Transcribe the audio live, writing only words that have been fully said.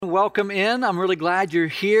welcome in. I'm really glad you're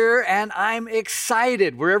here, and I'm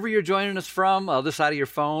excited. Wherever you're joining us from, other side of your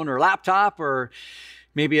phone or laptop or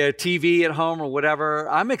maybe a TV at home or whatever,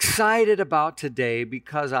 I'm excited about today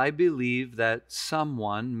because I believe that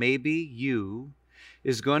someone, maybe you,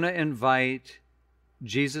 is going to invite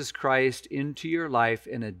Jesus Christ into your life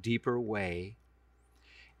in a deeper way,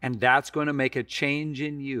 and that's going to make a change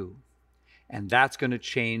in you. And that's going to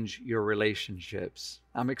change your relationships.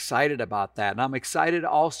 I'm excited about that. And I'm excited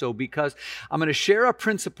also because I'm going to share a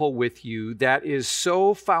principle with you that is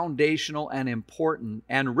so foundational and important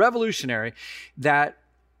and revolutionary that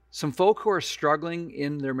some folk who are struggling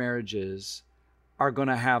in their marriages are going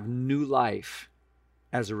to have new life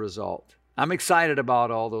as a result. I'm excited about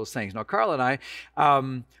all those things. Now, Carla and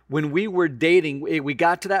I, when we were dating, we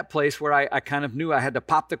got to that place where I kind of knew I had to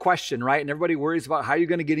pop the question, right? And everybody worries about how you're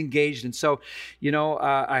going to get engaged. And so,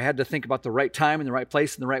 I had to think about the right time and the right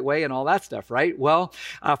place and the right way and all that stuff, right? Well,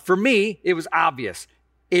 for me, it was obvious.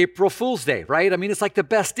 April Fool's Day, right? I mean, it's like the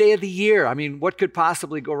best day of the year. I mean, what could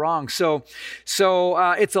possibly go wrong? So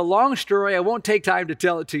it's a long story. I won't take time to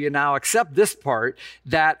tell it to you now, except this part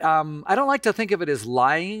that I don't like to think of it as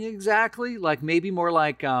lying exactly, like maybe more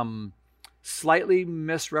like slightly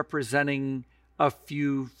misrepresenting a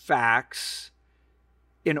few facts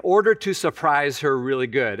in order to surprise her really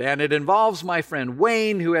good. And it involves my friend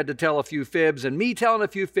Wayne, who had to tell a few fibs, and me telling a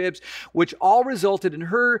few fibs, which all resulted in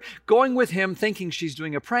her going with him thinking she's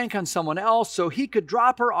doing a prank on someone else so he could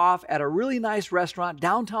drop her off at a really nice restaurant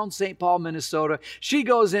downtown St. Paul, Minnesota. She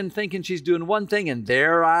goes in thinking she's doing one thing, and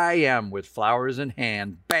there I am with flowers in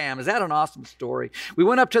hand. Bam! Is that an awesome story? We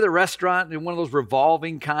went up to the restaurant in one of those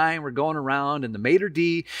revolving kind. We're going around, and the maitre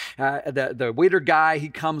d', the waiter guy, he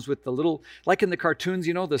comes with the little, like in the cartoons,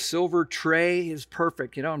 the silver tray is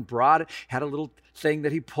perfect, and brought it, had a little thing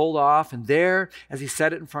that he pulled off. And there, as he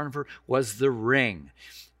set it in front of her, was the ring.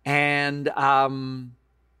 And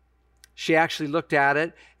she actually looked at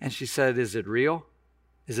it and she said, "Is it real?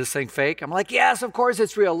 Is this thing fake?" I'm like, "Yes, of course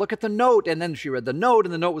it's real. Look at the note." And then she read the note,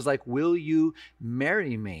 and the note was like, "Will you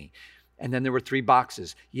marry me?" And then there were 3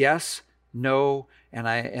 boxes: yes, no,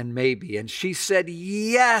 and maybe. And she said,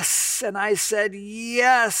 "Yes." And I said,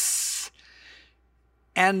 "Yes."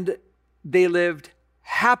 And they lived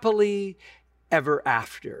happily ever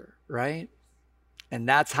after, right? And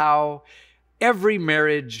that's how every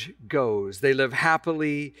marriage goes. They live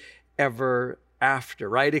happily ever after,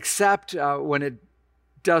 right? Except when it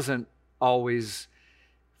doesn't always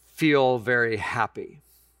feel very happy.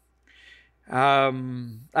 I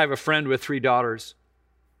have a friend with 3 daughters,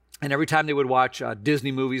 and every time they would watch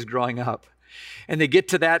Disney movies growing up, and they get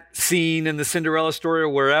to that scene in the Cinderella story or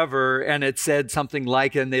wherever, and it said something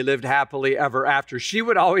like, "and they lived happily ever after," she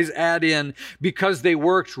would always add in, "because they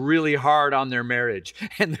worked really hard on their marriage."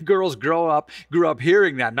 And the girls grew up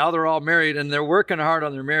hearing that. Now they're all married and they're working hard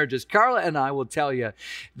on their marriages. Carla and I will tell you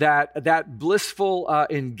that blissful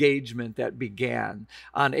engagement that began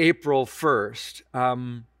on April 1st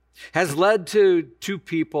has led to 2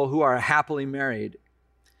 people who are happily married.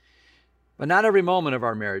 But not every moment of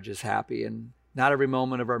our marriage is happy, and not every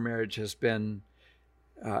moment of our marriage has been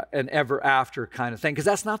an ever after kind of thing, because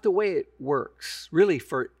that's not the way it works, really,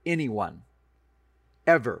 for anyone,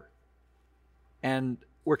 ever. And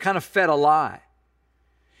we're kind of fed a lie.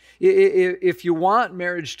 If you want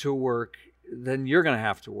marriage to work, then you're going to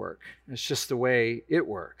have to work. It's just the way it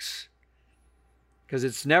works. Because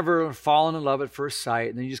it's never fallen in love at first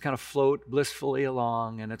sight, and then you just kind of float blissfully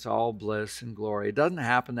along, and it's all bliss and glory. It doesn't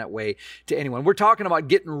happen that way to anyone. We're talking about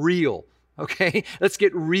getting real, okay? Let's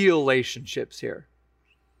get real relationships here.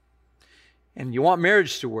 And you want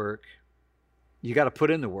marriage to work, you got to put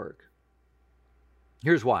in the work.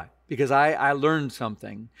 Here's why. Because I learned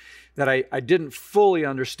something that I didn't fully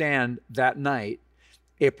understand that night,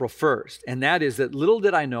 April 1st, and that is that little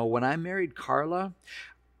did I know when I married Carla,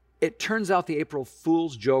 it turns out the April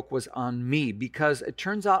Fool's joke was on me, because it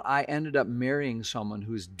turns out I ended up marrying someone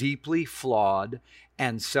who's deeply flawed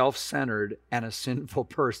and self-centered and a sinful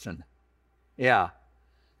person. Yeah.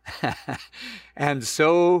 And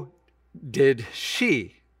so did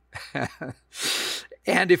she.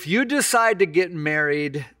 And if you decide to get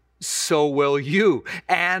married, so will you,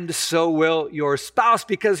 and so will your spouse,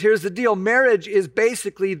 because here's the deal. Marriage is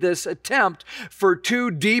basically this attempt for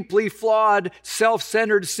 2 deeply flawed,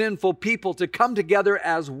 self-centered, sinful people to come together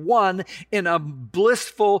as one in a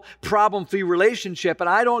blissful, problem-free relationship. And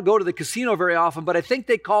I don't go to the casino very often, but I think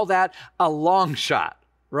they call that a long shot,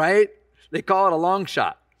 right? They call it a long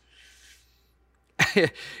shot.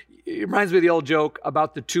 It reminds me of the old joke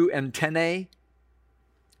about the 2 antennae.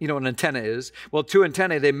 You know what an antenna is? Well, two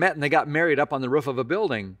antennae, they met and they got married up on the roof of a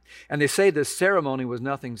building. And they say the ceremony was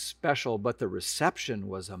nothing special, but the reception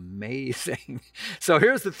was amazing. So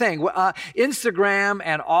here's the thing. Instagram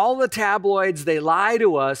and all the tabloids, they lie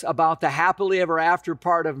to us about the happily ever after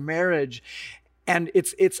part of marriage. And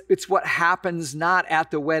it's what happens not at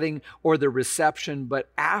the wedding or the reception, but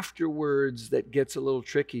afterwards that gets a little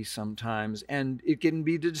tricky sometimes. And it can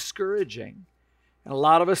be discouraging. And a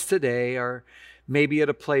lot of us today are maybe at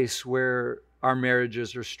a place where our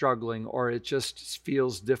marriages are struggling, or it just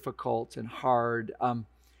feels difficult and hard.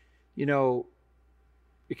 It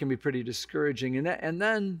can be pretty discouraging. And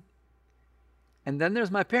then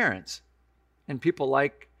there's my parents and people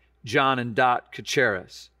like John and Dot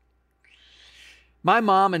Kacharis. My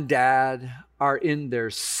mom and dad are in their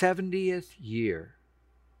 70th year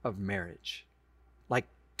of marriage, like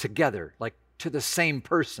together, like to the same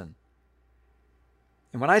person.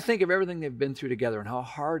 And when I think of everything they've been through together and how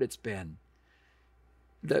hard it's been,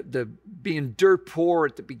 the being dirt poor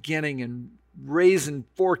at the beginning and raising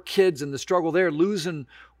 4 kids and the struggle there, losing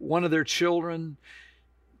one of their children,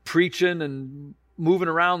 preaching and moving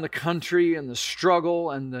around the country and the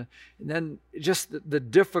struggle and then just the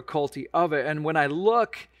difficulty of it. And when I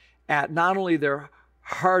look at not only their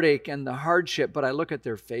heartache and the hardship, but I look at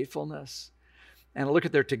their faithfulness and I look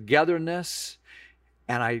at their togetherness.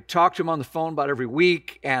 And I talk to them on the phone about every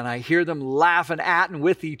week, and I hear them laughing at and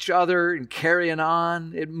with each other and carrying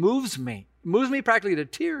on. It moves me. It moves me practically to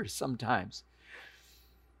tears sometimes.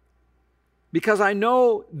 Because I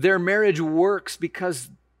know their marriage works because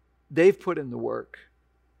they've put in the work.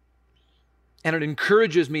 And it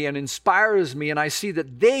encourages me and inspires me, and I see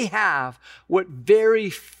that they have what very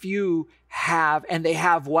few have, and they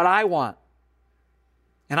have what I want.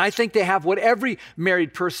 And I think they have what every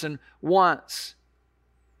married person wants.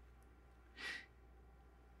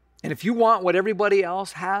 And if you want what everybody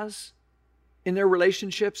else has in their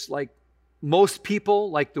relationships, like most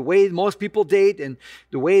people, like the way most people date and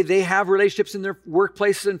the way they have relationships in their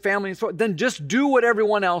workplaces and family and so on, then just do what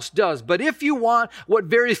everyone else does. But if you want what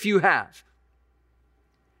very few have,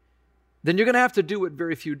 then you're going to have to do what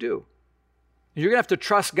very few do. And you're going to have to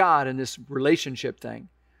trust God in this relationship thing.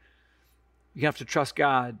 You're going to have to trust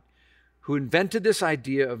God who invented this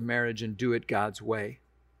idea of marriage and do it God's way.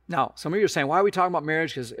 Now, some of you are saying, why are we talking about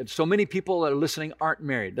marriage? Because so many people that are listening aren't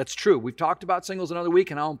married. That's true. We've talked about singles another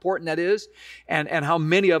week and how important that is and how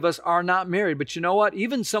many of us are not married. But you know what?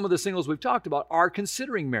 Even some of the singles we've talked about are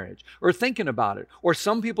considering marriage or thinking about it. Or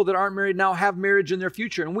some people that aren't married now have marriage in their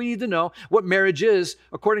future. And we need to know what marriage is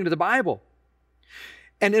according to the Bible.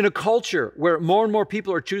 And in a culture where more and more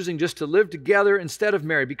people are choosing just to live together instead of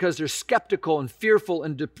married because they're skeptical and fearful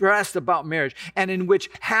and depressed about marriage, and in which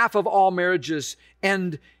half of all marriages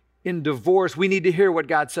end in divorce, we need to hear what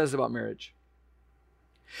God says about marriage.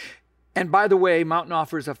 And by the way, Mountain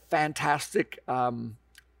offers a fantastic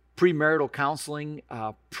premarital counseling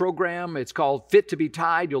program. It's called Fit to be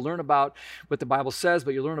Tied. You'll learn about what the Bible says,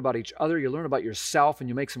 but you'll learn about each other. You'll learn about yourself, and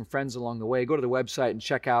you'll make some friends along the way. Go to the website and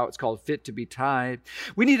check out. It's called Fit to be Tied.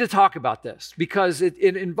 We need to talk about this because it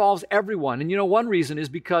involves everyone. And you know, one reason is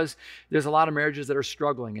because there's a lot of marriages that are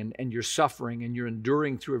struggling and you're suffering and you're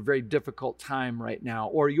enduring through a very difficult time right now.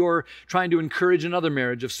 Or you're trying to encourage another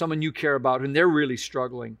marriage of someone you care about and they're really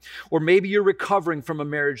struggling. Or maybe you're recovering from a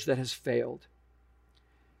marriage that has failed.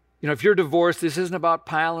 You know, if you're divorced, this isn't about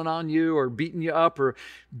piling on you or beating you up or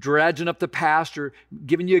dredging up the past or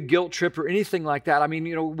giving you a guilt trip or anything like that. I mean,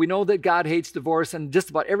 you know, we know that God hates divorce, and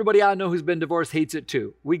just about everybody I know who's been divorced hates it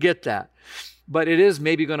too. We get that. But it is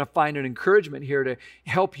maybe going to find an encouragement here to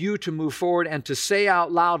help you to move forward and to say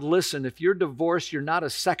out loud, listen, if you're divorced, you're not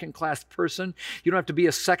a second-class person. You don't have to be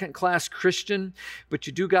a second-class Christian, but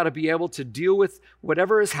you do got to be able to deal with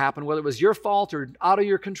whatever has happened, whether it was your fault or out of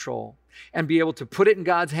your control, and be able to put it in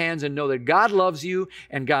God's hands and know that God loves you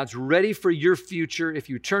and God's ready for your future if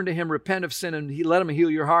you turn to Him, repent of sin, and let Him heal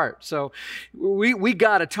your heart. So we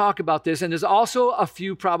got to talk about this. And there's also a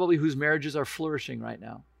few probably whose marriages are flourishing right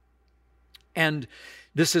now. And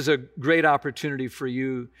this is a great opportunity for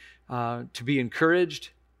you to be encouraged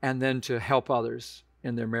and then to help others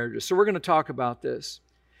in their marriages. So we're going to talk about this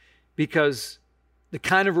because the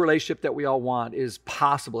kind of relationship that we all want is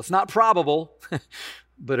possible. It's not probable,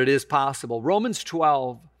 but it is possible. Romans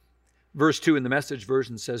 12, verse 2 in the Message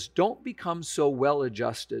version says, don't become so well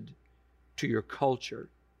adjusted to your culture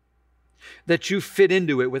that you fit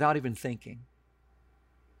into it without even thinking.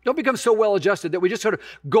 Don't become so well adjusted that we just sort of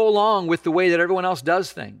go along with the way that everyone else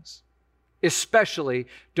does things. Especially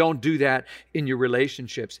don't do that in your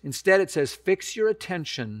relationships. Instead, it says, fix your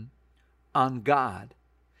attention on God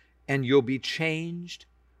and you'll be changed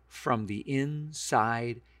from the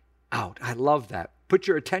inside out. I love that. Put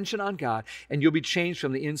your attention on God and you'll be changed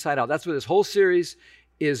from the inside out. That's what this whole series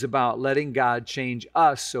is about, letting God change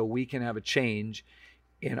us so we can have a change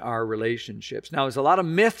in our relationships. Now, there's a lot of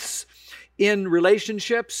myths in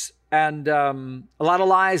relationships and a lot of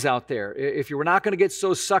lies out there. If we're not going to get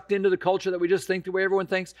so sucked into the culture that we just think the way everyone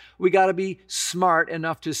thinks, we got to be smart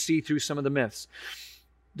enough to see through some of the myths.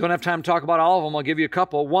 Don't have time to talk about all of them. I'll give you a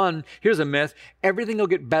couple. One, here's a myth. Everything will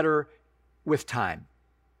get better with time.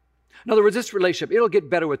 In other words, this relationship, it'll get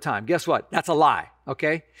better with time. Guess what? That's a lie,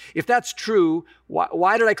 okay? If that's true,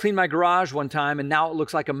 why did I clean my garage one time and now it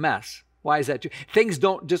looks like a mess? Why is that true? Things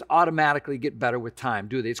don't just automatically get better with time,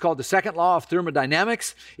 do they? It's called the second law of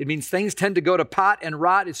thermodynamics. It means things tend to go to pot and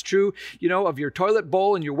rot. It's true, of your toilet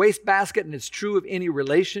bowl and your wastebasket, and it's true of any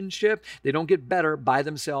relationship. They don't get better by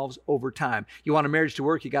themselves over time. You want a marriage to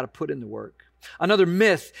work, you got to put in the work. Another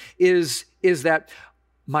myth is that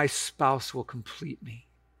my spouse will complete me.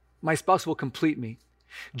 My spouse will complete me.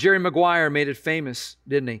 Jerry Maguire made it famous,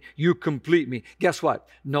 didn't he? You complete me. Guess what?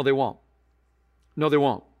 No, they won't. No, they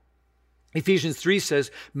won't. Ephesians 3 says,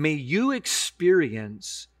 may you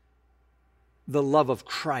experience the love of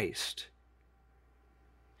Christ.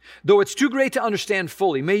 Though it's too great to understand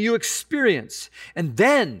fully, may you experience. And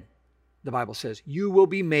then, the Bible says, you will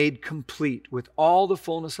be made complete with all the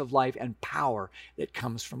fullness of life and power that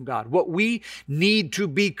comes from God. What we need to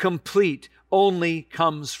be complete only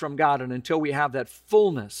comes from God. And until we have that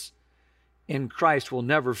fullness in Christ, we'll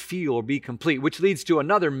never feel or be complete, which leads to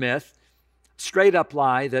another myth, straight up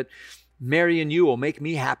lie, that marrying you will make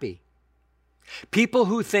me happy. People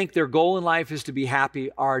who think their goal in life is to be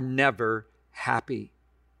happy are never happy.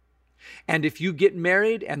 And if you get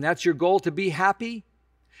married and that's your goal to be happy,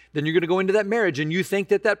 then you're going to go into that marriage and you think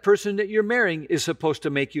that that person that you're marrying is supposed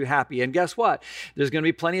to make you happy. And guess what? There's going to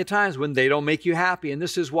be plenty of times when they don't make you happy. And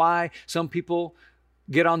this is why some people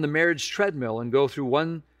get on the marriage treadmill and go through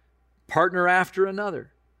one partner after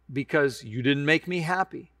another, because you didn't make me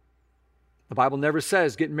happy. The Bible never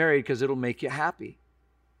says get married because it'll make you happy.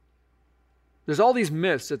 There's all these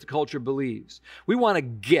myths that the culture believes. We want to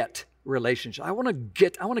get relationship. I want to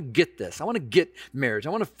get this. I want to get marriage. I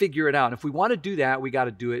want to figure it out. And if we want to do that, we got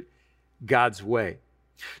to do it God's way.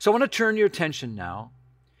 So I want to turn your attention now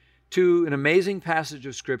to an amazing passage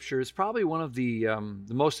of Scripture. It's probably one of the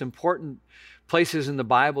most important places in the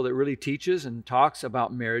Bible that really teaches and talks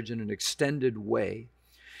about marriage in an extended way.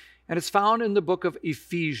 And it's found in the book of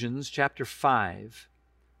Ephesians, chapter 5.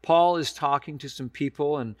 Paul is talking to some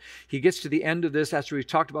people, and he gets to the end of this after we've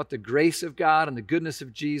talked about the grace of God and the goodness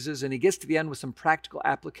of Jesus, and he gets to the end with some practical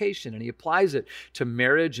application, and he applies it to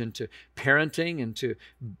marriage and to parenting and to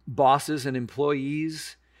bosses and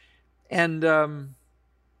employees. And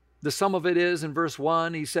the sum of it is, in verse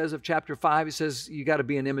 1, he says of chapter 5, he says, you got to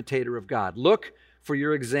be an imitator of God. Look for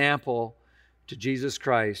your example to Jesus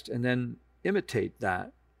Christ, and then imitate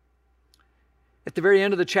that. At the very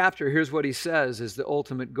end of the chapter, here's what he says is the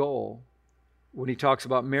ultimate goal when he talks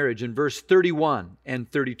about marriage. In verse 31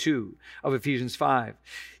 and 32 of Ephesians 5,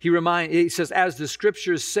 he says, as the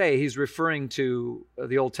Scriptures say, he's referring to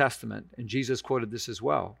the Old Testament, and Jesus quoted this as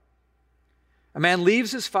well. A man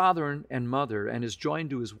leaves his father and mother and is joined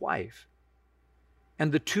to his wife,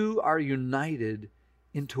 and the two are united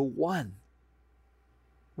into one.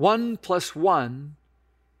 1 + 1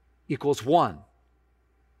 = 1.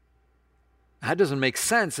 That doesn't make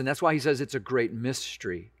sense, and that's why he says it's a great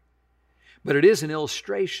mystery. But it is an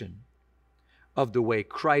illustration of the way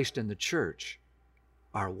Christ and the church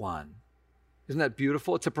are one. Isn't that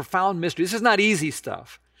beautiful? It's a profound mystery. This is not easy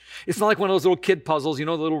stuff. It's not like one of those little kid puzzles, the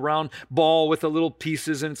little round ball with the little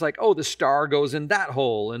pieces, and it's like, oh, the star goes in that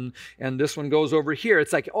hole, and this one goes over here.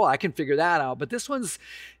 It's like, oh, I can figure that out. But this one's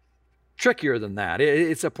trickier than that.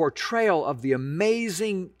 It's a portrayal of the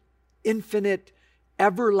amazing, infinite,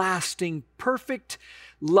 everlasting, perfect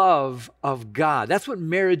love of God. That's what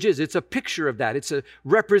marriage is. It's a picture of that. It's a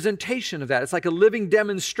representation of that. It's like a living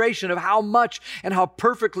demonstration of how much and how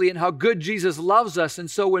perfectly and how good Jesus loves us. And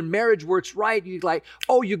so when marriage works right, you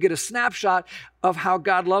get a snapshot of how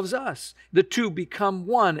God loves us. The two become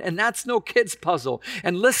one, and that's no kid's puzzle.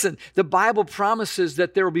 And listen, the Bible promises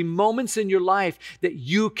that there will be moments in your life that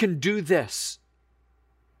you can do this.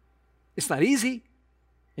 It's not easy.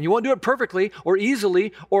 And you won't do it perfectly or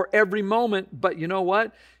easily or every moment, but you know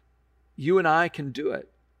what? You and I can do it.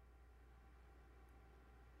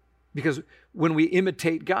 Because when we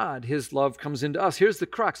imitate God, His love comes into us. Here's the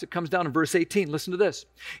crux. It comes down in verse 18. Listen to this.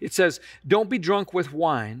 It says, don't be drunk with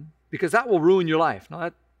wine, because that will ruin your life.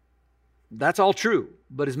 Now, that's all true.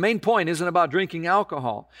 But his main point isn't about drinking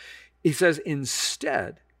alcohol. He says,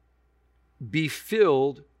 instead, be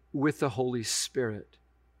filled with the Holy Spirit.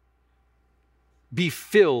 Be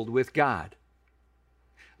filled with God.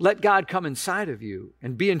 Let God come inside of you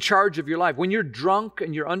and be in charge of your life. When you're drunk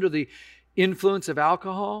and you're under the influence of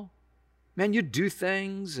alcohol, man, you do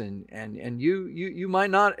things and you might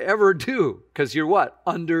not ever do because you're what?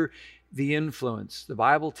 Under the influence. The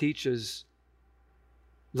Bible teaches,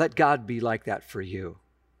 let God be like that for you.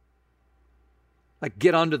 Like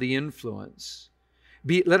get under the influence.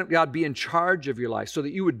 Let God be in charge of your life so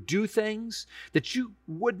that you would do things that you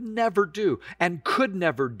would never do and could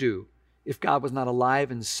never do if God was not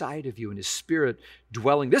alive inside of you and His Spirit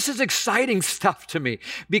dwelling. This is exciting stuff to me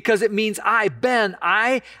because it means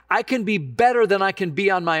I can be better than I can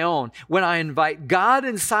be on my own. When I invite God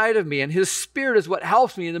inside of me and His Spirit is what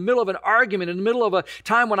helps me in the middle of an argument, in the middle of a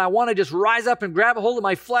time when I want to just rise up and grab a hold of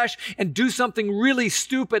my flesh and do something really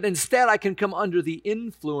stupid. Instead, I can come under the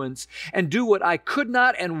influence and do what I could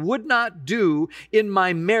not and would not do in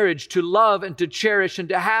my marriage, to love and to cherish and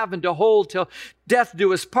to have and to hold till death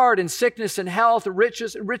do us part, in sickness and health, rich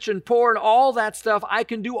and poor, and all that stuff. I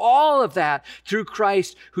can do all of that through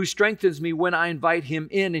Christ who strengthens me when I invite Him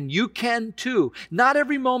in. And you can too. Not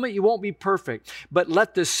every moment you won't be perfect, but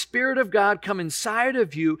let the Spirit of God come inside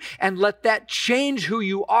of you and let that change who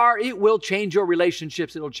you are. It will change your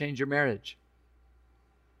relationships. It'll change your marriage.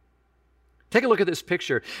 Take a look at this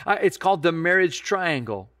picture. It's called the marriage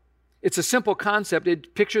triangle. It's a simple concept.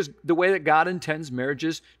 It pictures the way that God intends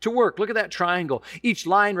marriages to work. Look at that triangle. Each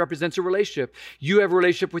line represents a relationship. You have a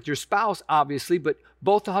relationship with your spouse, obviously, but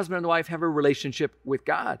both the husband and the wife have a relationship with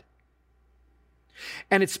God.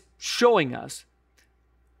 And it's showing us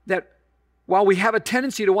that while we have a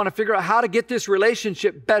tendency to want to figure out how to get this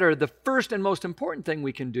relationship better, the first and most important thing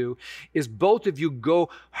we can do is both of you go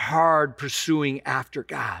hard pursuing after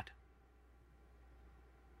God.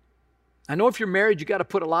 I know if you're married, you got to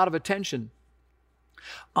put a lot of attention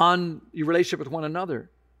on your relationship with one another.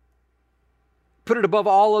 Put it above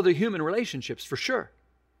all other human relationships, for sure.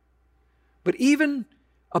 But even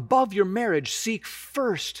above your marriage, seek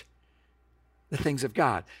first the things of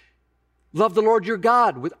God. Love the Lord your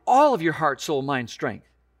God with all of your heart, soul, mind, strength.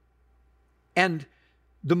 And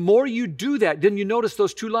the more you do that, then you notice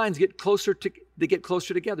those two lines get closer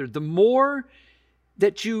together. The more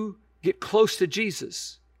that you get close to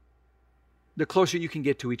Jesus, the closer you can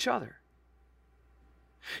get to each other.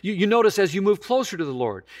 You notice as you move closer to the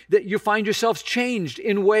Lord that you find yourselves changed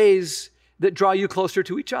in ways that draw you closer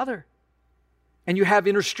to each other. And you have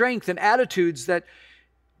inner strength and attitudes that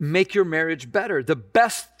make your marriage better. The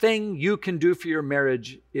best thing you can do for your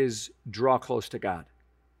marriage is draw close to God.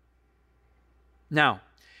 Now,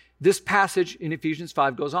 this passage in Ephesians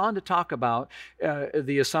 5 goes on to talk about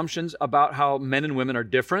the assumptions about how men and women are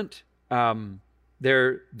different.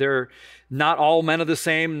 They're not all men are the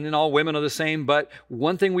same and all women are the same, but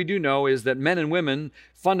one thing we do know is that men and women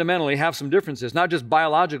fundamentally have some differences, not just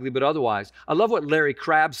biologically, but otherwise. I love what Larry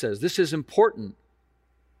Crabb says. This is important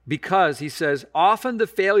because he says, often the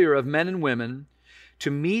failure of men and women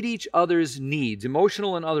to meet each other's needs,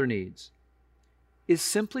 emotional and other needs, is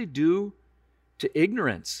simply due to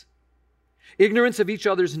ignorance. Ignorance of each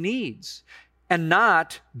other's needs, and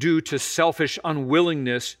not due to selfish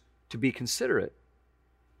unwillingness to be considerate.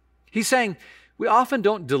 He's saying we often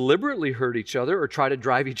don't deliberately hurt each other or try to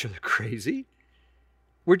drive each other crazy.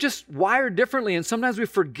 We're just wired differently, and sometimes we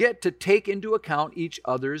forget to take into account each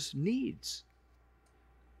other's needs.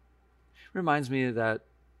 Reminds me of that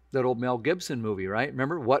old Mel Gibson movie, right?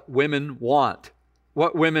 Remember? What Women Want.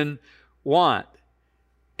 What Women Want.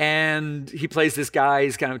 And he plays this guy,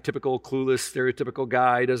 he's kind of a typical clueless, stereotypical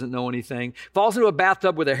guy, doesn't know anything, falls into a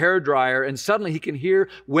bathtub with a hairdryer, and suddenly he can hear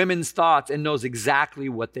women's thoughts and knows exactly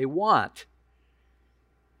what they want.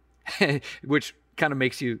 Which kind of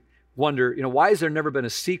makes you wonder, why has there never been a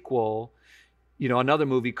sequel, another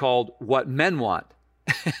movie called What Men Want?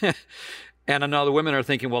 And another women are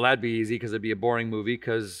thinking, well, that'd be easy because it'd be a boring movie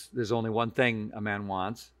because there's only one thing a man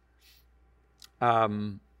wants.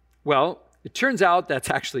 Well, it turns out that's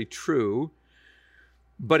actually true,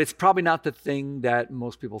 but it's probably not the thing that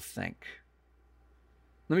most people think.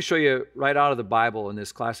 Let me show you right out of the Bible in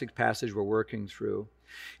this classic passage we're working through.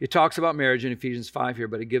 It talks about marriage in Ephesians 5 here,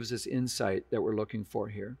 but it gives us insight that we're looking for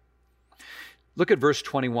here. Look at verse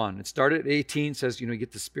 21. It started at 18, says, you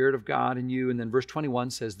get the Spirit of God in you. And then verse 21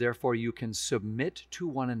 says, therefore you can submit to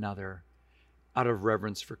one another out of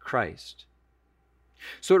reverence for Christ.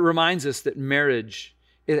 So it reminds us that marriage,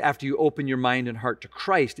 after you open your mind and heart to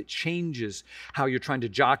Christ, it changes how you're trying to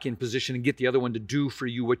jockey in position and get the other one to do for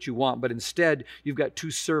you what you want. But instead, you've got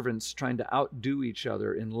two servants trying to outdo each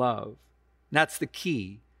other in love. And that's the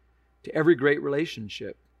key to every great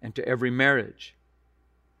relationship and to every marriage.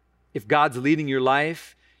 If God's leading your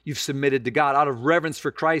life, you've submitted to God. Out of reverence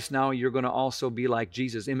for Christ, now you're going to also be like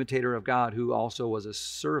Jesus, imitator of God, who also was a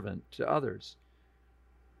servant to others.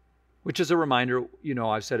 Which is a reminder,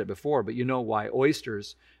 I've said it before, but you know why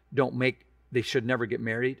oysters they should never get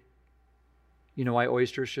married? You know why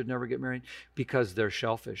oysters should never get married? Because they're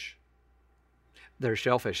shellfish. They're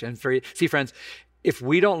shellfish. And see, friends, if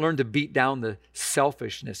we don't learn to beat down the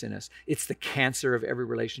selfishness in us, it's the cancer of every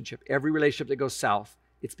relationship. Every relationship that goes south,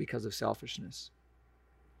 it's because of selfishness.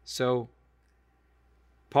 So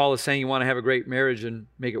Paul is saying you want to have a great marriage and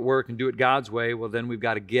make it work and do it God's way. Well, then we've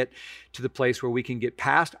got to get to the place where we can get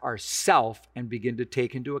past ourself and begin to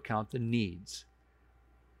take into account the needs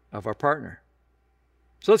of our partner.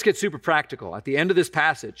 So let's get super practical. At the end of this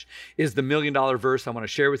passage is the $1 million verse I want to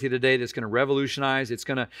share with you today that's going to revolutionize. It's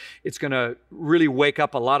going to really wake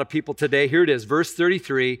up a lot of people today. Here it is, verse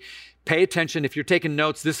 33. Pay attention. If you're taking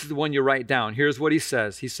notes, this is the one you write down. Here's what he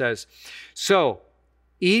says. He says, so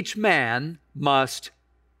each man must,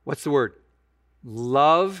 what's the word?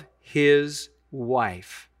 Love his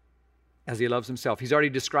wife as he loves himself. He's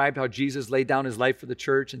already described how Jesus laid down his life for the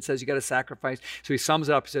church and says you got to sacrifice. So he sums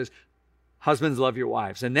it up. He says, husbands, love your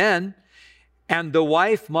wives. And the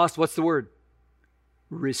wife must, what's the word?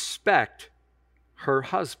 Respect her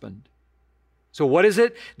husband. So what is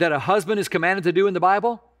it that a husband is commanded to do in the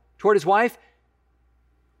Bible toward his wife?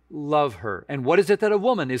 Love her. And what is it that a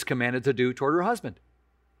woman is commanded to do toward her husband?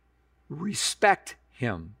 Respect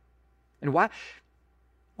him. And why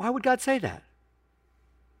would God say that?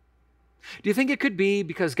 Do you think it could be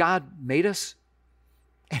because God made us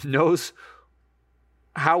and knows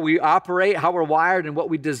how we operate, how we're wired, and what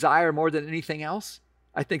we desire more than anything else?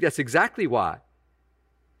 I think that's exactly why.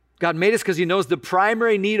 God made us because he knows the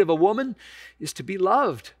primary need of a woman is to be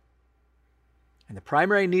loved. And the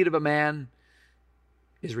primary need of a man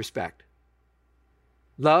is respect.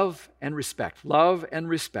 Love and respect. Love and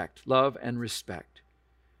respect. Love and respect.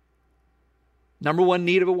 Number one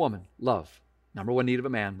need of a woman, love. Number one need of a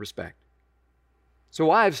man, respect. So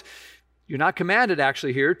wives, you're not commanded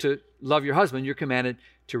actually here to love your husband. You're commanded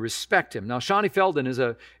to respect him. Now, Shawnee Feldon is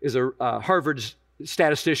a Harvard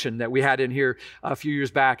statistician that we had in here a few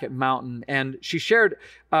years back at Mountain, and she shared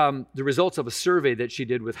the results of a survey that she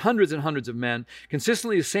did with hundreds and hundreds of men,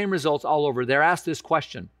 consistently the same results all over. They're asked this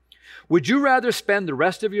question: would you rather spend the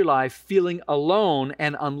rest of your life feeling alone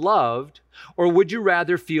and unloved, or would you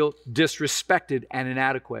rather feel disrespected and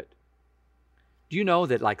inadequate? Do you know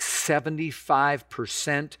that like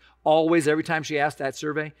 75%, always, every time she asked that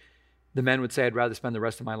survey, the men would say, I'd rather spend the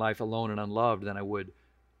rest of my life alone and unloved than I would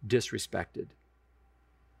disrespected.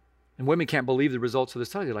 And women can't believe the results of this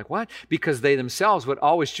study. They're like, what? Because they themselves would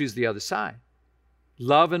always choose the other side.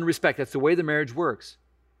 Love and respect, that's the way the marriage works.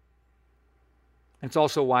 And it's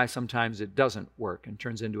also why sometimes it doesn't work and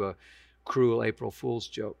turns into a cruel April Fool's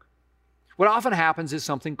joke. What often happens is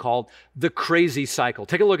something called the crazy cycle.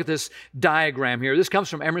 Take a look at this diagram here. This comes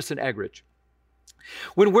from Emerson Eggerichs.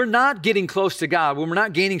 When we're not getting close to God, when we're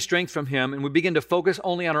not gaining strength from him, and we begin to focus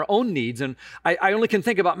only on our own needs, and I only can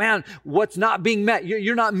think about, man, what's not being met?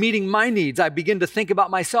 You're not meeting my needs. I begin to think about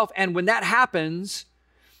myself. And when that happens,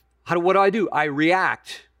 what do? I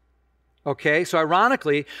react. Okay? So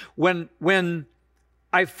ironically, when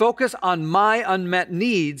I focus on my unmet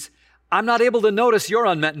needs, I'm not able to notice your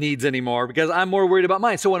unmet needs anymore because I'm more worried about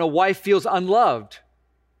mine. So when a wife feels unloved,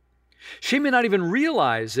 she may not even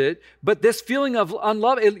realize it, but this feeling of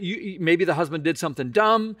unloved, maybe the husband did something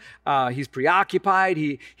dumb, he's preoccupied,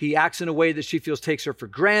 he acts in a way that she feels takes her for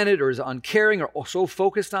granted or is uncaring or so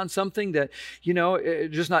focused on something that,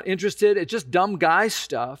 just not interested. It's just dumb guy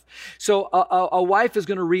stuff. So a wife is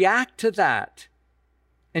going to react to that.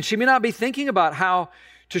 And she may not be thinking about how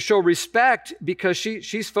to show respect because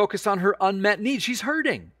she's focused on her unmet needs. She's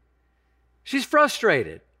hurting. She's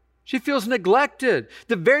frustrated. She feels neglected.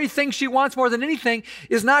 The very thing she wants more than anything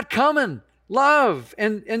is not coming. Love.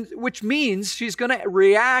 And which means she's going to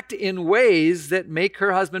react in ways that make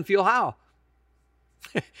her husband feel how?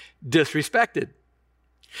 Disrespected.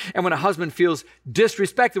 And when a husband feels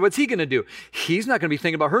disrespected, what's he going to do? He's not going to be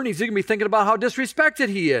thinking about her needs. He's going to be thinking about how disrespected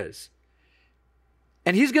he is.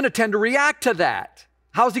 And he's going to tend to react to that.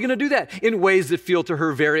 How's he going to do that? In ways that feel to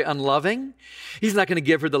her very unloving. He's not going to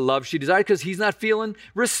give her the love she desires because he's not feeling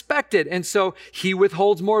respected. And so he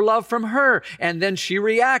withholds more love from her. And then she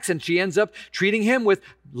reacts and she ends up treating him with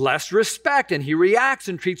less respect. And he reacts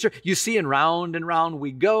and treats her. You see, and round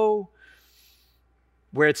we go.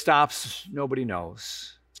 Where it stops, nobody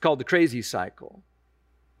knows. It's called the crazy cycle.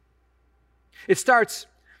 It starts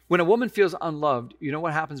when a woman feels unloved. You know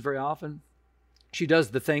what happens very often? She does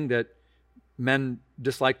the thing that men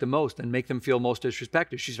dislike the most and make them feel most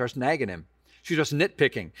disrespected. She starts nagging him. She's just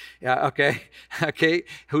nitpicking. Yeah, okay. Okay.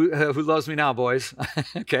 Who loves me now, boys?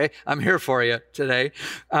 Okay. I'm here for you today.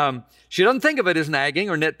 She doesn't think of it as nagging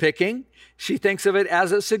or nitpicking. She thinks of it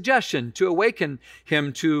as a suggestion to awaken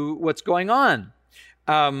him to what's going on.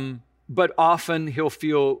 But often he'll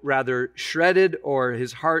feel rather shredded or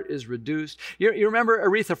his heart is reduced. You remember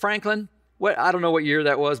Aretha Franklin? I don't know what year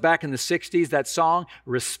that was. Back in the 60s, that song,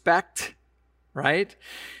 Respect, right?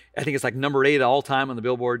 I think it's like number 8 all time on the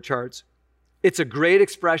Billboard charts. It's a great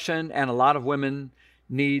expression, and a lot of women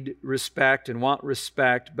need respect and want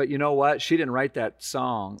respect. But you know what? She didn't write that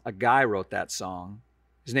song. A guy wrote that song.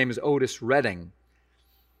 His name is Otis Redding.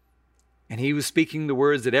 And he was speaking the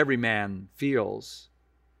words that every man feels.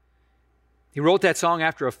 He wrote that song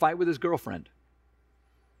after a fight with his girlfriend.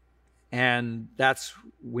 And that's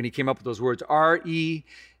when he came up with those words, R-E-S-P-E-C-T,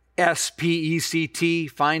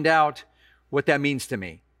 find out what that means to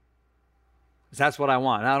me. That's what I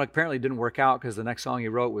want. Now, apparently it didn't work out because the next song he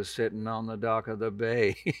wrote was Sitting on the Dock of the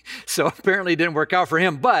Bay. So apparently it didn't work out for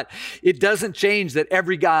him. But it doesn't change that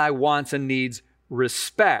every guy wants and needs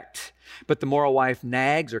respect. But the more a wife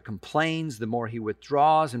nags or complains, the more he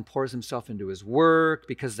withdraws and pours himself into his work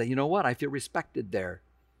because, you know what? I feel respected there.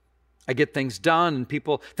 I get things done and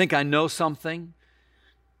people think I know something.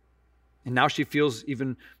 And now she feels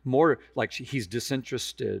even more like he's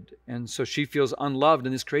disinterested. And so she feels unloved.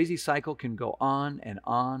 And this crazy cycle can go on and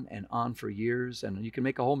on and on for years. And you can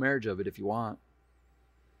make a whole marriage of it if you want.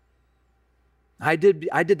 I did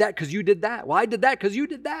that because you did that. Well, I did that because you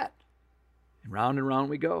did that. And round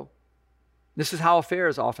we go. This is how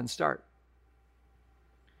affairs often start.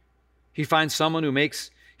 He finds someone who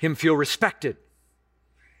makes him feel respected.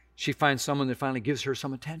 She finds someone that finally gives her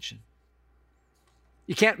some attention.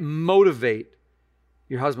 You can't motivate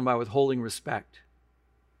your husband by withholding respect.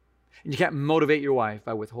 And you can't motivate your wife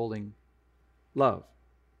by withholding love.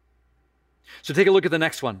 So take a look at the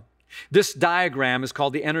next one. This diagram is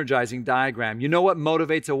called the energizing diagram. You know what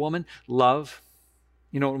motivates a woman? Love.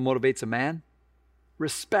 You know what motivates a man?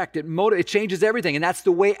 Respect. It changes everything. And that's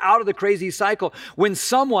the way out of the crazy cycle. When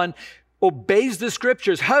someone obeys the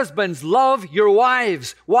scriptures, husbands, love your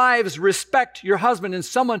wives. Wives, respect your husband. And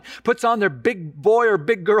someone puts on their big boy or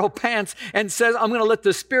big girl pants and says, I'm going to let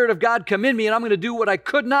the Spirit of God come in me and I'm going to do what I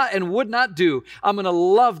could not and would not do. I'm going to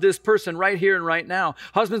love this person right here and right now.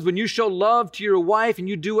 Husbands, when you show love to your wife and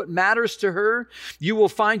you do what matters to her, you will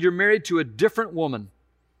find you're married to a different woman.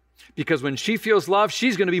 Because when she feels love,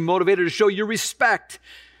 she's going to be motivated to show you respect.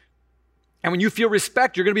 And when you feel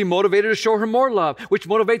respect, you're going to be motivated to show her more love, which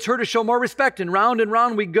motivates her to show more respect. And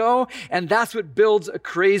round we go. And that's what builds a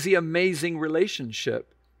crazy, amazing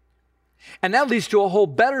relationship. And that leads to a whole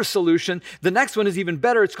better solution. The next one is even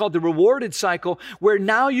better. It's called the rewarded cycle, where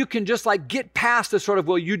now you can just like get past the sort of,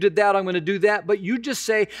 well, you did that, I'm going to do that. But you just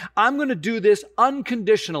say, I'm going to do this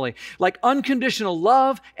unconditionally, like unconditional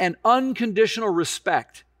love and unconditional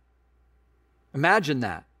respect. Imagine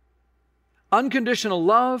that. Unconditional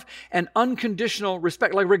love and unconditional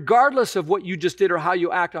respect. Like regardless of what you just did or how you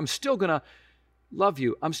act, I'm still going to love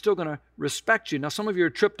you. I'm still going to respect you. Now, some of you are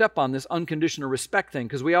tripped up on this unconditional respect thing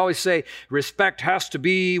because we always say respect has to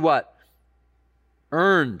be what?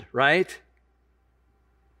 Earned, right?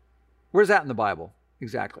 Where's that in the Bible?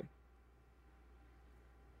 Exactly.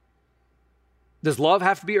 Does love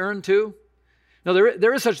have to be earned too? No,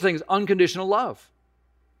 there is such a thing as unconditional love.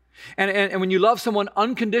 And when you love someone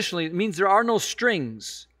unconditionally, it means there are no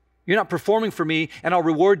strings. You're not performing for me and I'll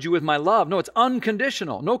reward you with my love. No, it's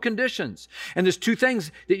unconditional, no conditions. And there's two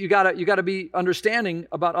things that you gotta be understanding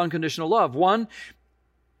about unconditional love. One,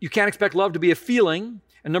 you can't expect love to be a feeling.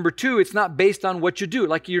 And number two, it's not based on what you do.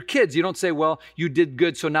 Like your kids, you don't say, well, you did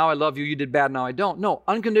good, so now I love you. You did bad, now I don't. No,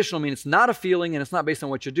 unconditional means it's not a feeling and it's not based on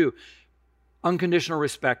what you do. Unconditional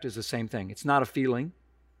respect is the same thing. It's not a feeling.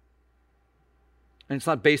 And it's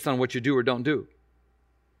not based on what you do or don't do.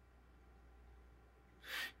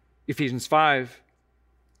 Ephesians 5,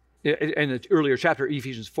 in the earlier chapter,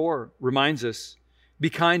 Ephesians 4, reminds us, be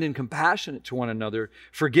kind and compassionate to one another,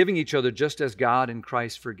 forgiving each other just as God in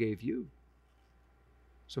Christ forgave you.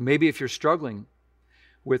 So maybe if you're struggling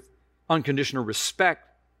with unconditional respect,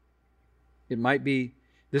 it might be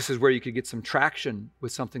this is where you could get some traction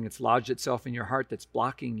with something that's lodged itself in your heart that's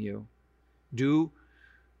blocking you. Do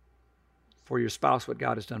for your spouse what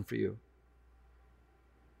God has done for you.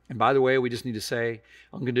 And by the way, we just need to say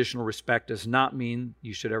unconditional respect does not mean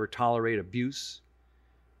you should ever tolerate abuse.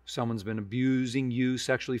 If someone's been abusing you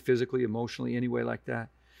sexually, physically, emotionally, any way like that,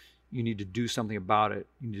 you need to do something about it.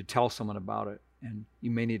 You need to tell someone about it, and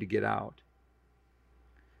you may need to get out.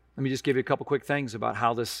 Let me just give you a couple quick things about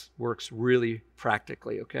how this works really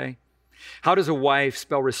practically, okay? How does a wife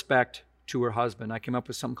spell respect to her husband? I came up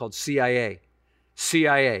with something called CIA.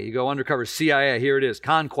 CIA. You go undercover, CIA. Here it is.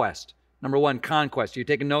 Conquest. Number one, conquest. You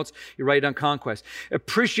taking notes? You write down conquest.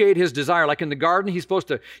 Appreciate his desire. Like in the garden, he's supposed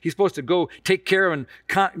to go take care and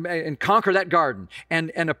conquer that garden.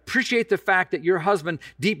 And appreciate the fact that your husband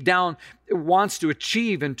deep down wants to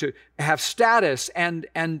achieve and to have status, and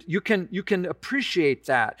you can appreciate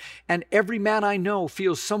that. And every man I know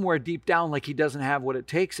feels somewhere deep down like he doesn't have what it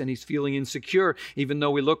takes, and he's feeling insecure, even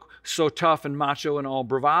though we look so tough and macho and all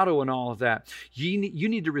bravado and all of that. You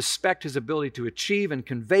need to respect his ability to achieve and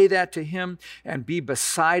convey that to him and be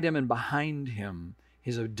beside him and behind him.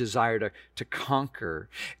 His desire to conquer.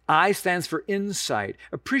 I stands for insight.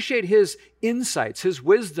 Appreciate his insights, his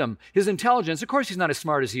wisdom, his intelligence. Of course, he's not as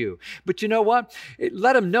smart as you. But you know what?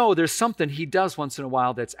 Let him know there's something he does once in a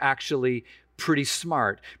while that's actually pretty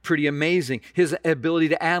smart, pretty amazing. His ability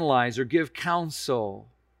to analyze or give counsel.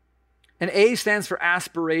 And A stands for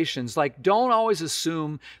aspirations. Like, don't always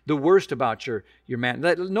assume the worst about your man.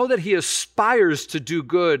 Know that he aspires to do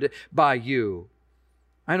good by you.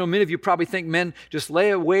 I know many of you probably think men just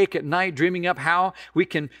lay awake at night dreaming up how we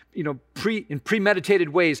can, in premeditated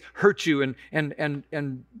ways hurt you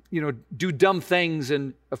and do dumb things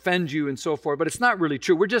and offend you and so forth. But it's not really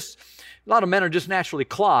true. A lot of men are just naturally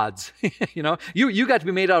clods. You got to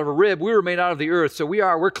be made out of a rib. We were made out of the earth, so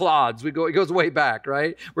we're clods. It goes way back,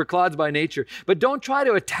 right? We're clods by nature. But don't try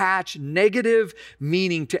to attach negative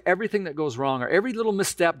meaning to everything that goes wrong or every little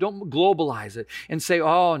misstep. Don't globalize it and say,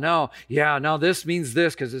 oh, no, this means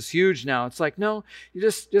this because it's huge now. It's like, no, you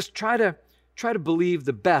just try to believe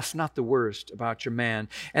the best, not the worst about your man.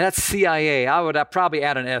 And that's CIA. I would probably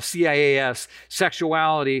add an S, CIAS,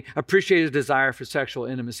 sexuality, appreciate his desire for sexual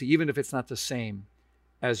intimacy, even if it's not the same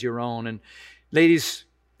as your own. And ladies,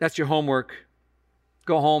 that's your homework.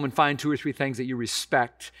 Go home and find 2 or 3 things that you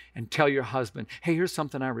respect and tell your husband, hey, here's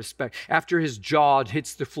something I respect. After his jaw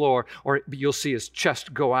hits the floor, or you'll see his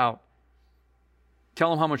chest go out,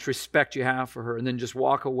 tell him how much respect you have for her, and then just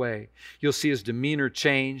walk away. You'll see his demeanor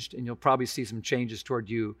changed, and you'll probably see some changes toward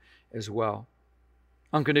you as well.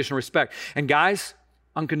 Unconditional respect. And guys,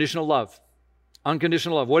 unconditional love.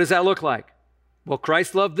 Unconditional love. What does that look like? Well,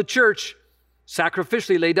 Christ loved the church,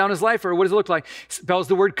 sacrificially laid down his life for her. What does it look like? It spells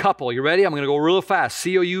the word couple. You ready? I'm going to go real fast.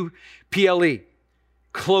 COUPLE.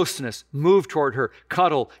 Closeness. Move toward her.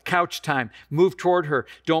 Cuddle. Couch time. Move toward her.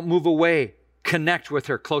 Don't move away. Connect with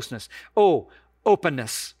her. Closeness.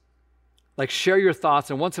 Openness. Like, share your thoughts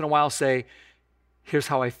and once in a while say, here's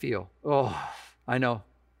how I feel. Oh, I know.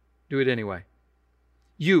 Do it anyway.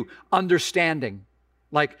 Understanding.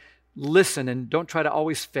 Like, listen and don't try to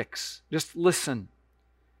always fix. Just listen.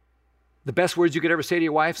 The best words you could ever say to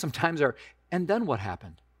your wife sometimes are, and then what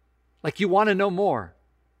happened? Like, you want to know more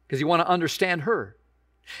because you want to understand her.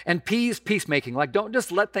 And peacemaking. Like, don't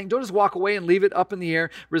just walk away and leave it up in the air.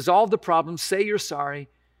 Resolve the problem. Say you're sorry.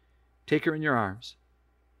 Take her in your arms.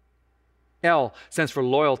 L stands for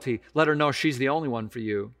loyalty. Let her know she's the only one for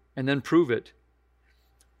you, and then prove it.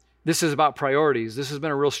 This is about priorities. This has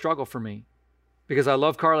been a real struggle for me because I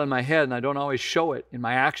love Carla in my head, and I don't always show it in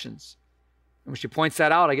my actions. And when she points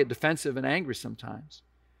that out, I get defensive and angry sometimes.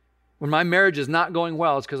 When my marriage is not going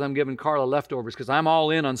well, it's because I'm giving Carla leftovers, because I'm all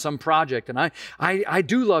in on some project, and I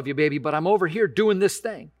do love you, baby, but I'm over here doing this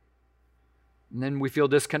thing. And then we feel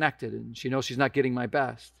disconnected, and she knows she's not getting my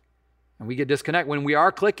best. And we get disconnected. When we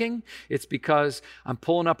are clicking, it's because I'm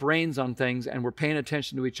pulling up reins on things and we're paying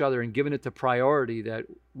attention to each other and giving it the priority that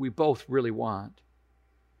we both really want.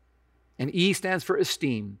 And E stands for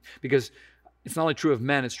esteem, because it's not only true of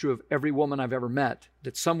men, it's true of every woman I've ever met,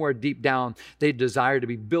 that somewhere deep down they desire to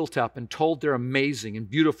be built up and told they're amazing and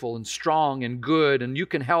beautiful and strong and good, and you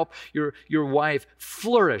can help your wife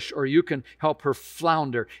flourish or you can help her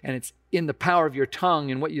flounder, and it's in the power of your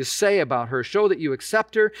tongue and what you say about her. Show that you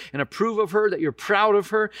accept her and approve of her, that you're proud of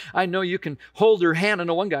her. I know you can hold her hand. I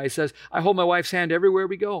know one guy says, I hold my wife's hand everywhere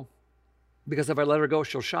we go because if I let her go,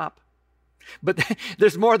 she'll shop. But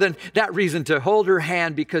there's more than that reason to hold her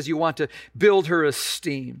hand, because you want to build her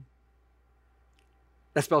esteem.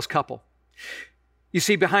 That spells couple. You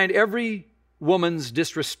see, behind every woman's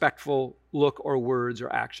disrespectful look or words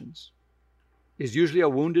or actions is usually a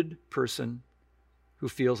wounded person who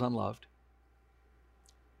feels unloved.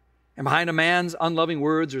 And behind a man's unloving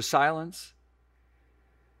words or silence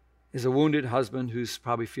is a wounded husband who's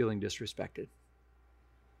probably feeling disrespected.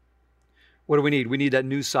 What do we need? We need that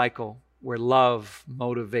new cycle where love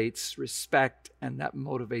motivates respect, and that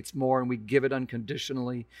motivates more, and we give it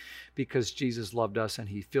unconditionally because Jesus loved us and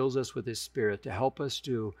he fills us with his Spirit to help us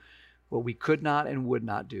do what we could not and would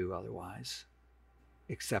not do otherwise,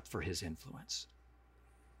 except for his influence.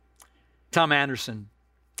 Tom Anderson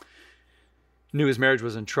knew his marriage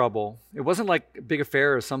was in trouble. It wasn't like a big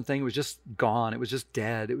affair or something. It was just gone. It was just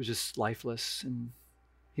dead. It was just lifeless. And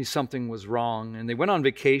something was wrong. And they went on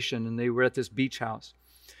vacation, and they were at this beach house.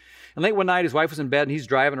 And late one night, his wife was in bed, and he's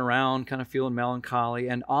driving around, kind of feeling melancholy.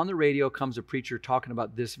 And on the radio comes a preacher talking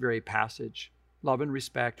about this very passage, love and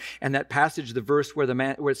respect. And that passage, the verse where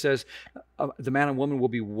it says, the man and woman will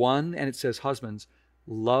be one, and it says, husbands,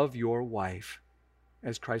 love your wife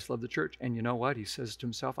as Christ loved the church. And you know what? He says to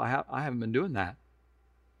himself, I haven't been doing that.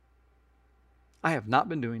 I have not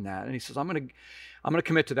been doing that. And he says, I'm going to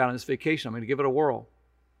commit to that on this vacation. I'm going to give it a whirl.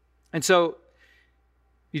 And so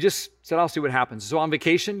he just said, I'll see what happens. So on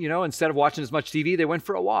vacation, instead of watching as much TV, they went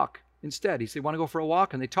for a walk instead. He said, want to go for a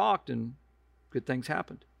walk? And they talked, and good things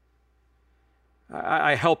happened.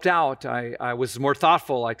 I helped out. I was more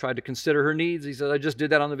thoughtful. I tried to consider her needs. He said, I just did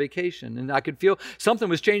that on the vacation. And I could feel something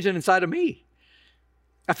was changing inside of me.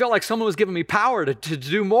 I felt like someone was giving me power to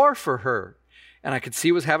do more for her. And I could see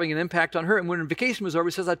it was having an impact on her. And when vacation was over,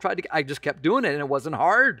 he says, I just kept doing it, and it wasn't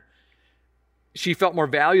hard. She felt more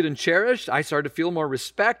valued and cherished. I started to feel more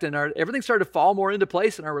respect, and everything started to fall more into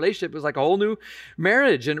place in our relationship. It was like a whole new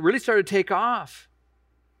marriage, and it really started to take off.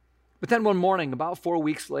 But then one morning, about 4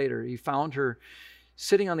 weeks later, he found her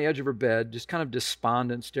sitting on the edge of her bed, just kind of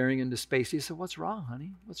despondent, staring into space. He said, what's wrong,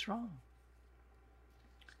 honey? What's wrong?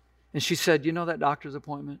 And she said, that doctor's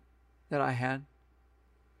appointment that I had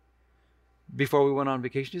before we went on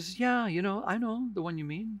vacation? He says, yeah, I know the one you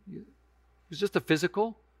mean. It was just a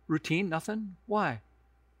physical routine, nothing. Why?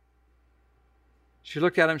 She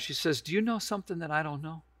looked at him, she says, do you know something that I don't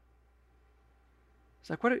know? It's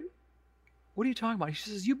like, what are you talking about? He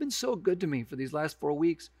says, you've been so good to me for these last 4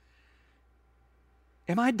 weeks.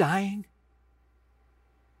 Am I dying?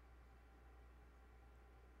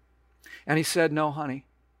 And he said, no, honey.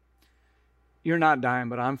 You're not dying,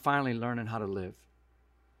 but I'm finally learning how to live.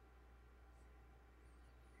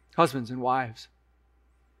 Husbands and wives,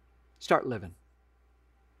 start living.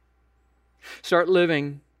 Start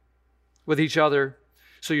living with each other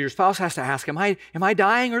so your spouse has to ask, am I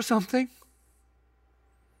dying or something?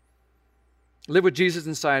 Live with Jesus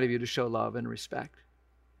inside of you to show love and respect.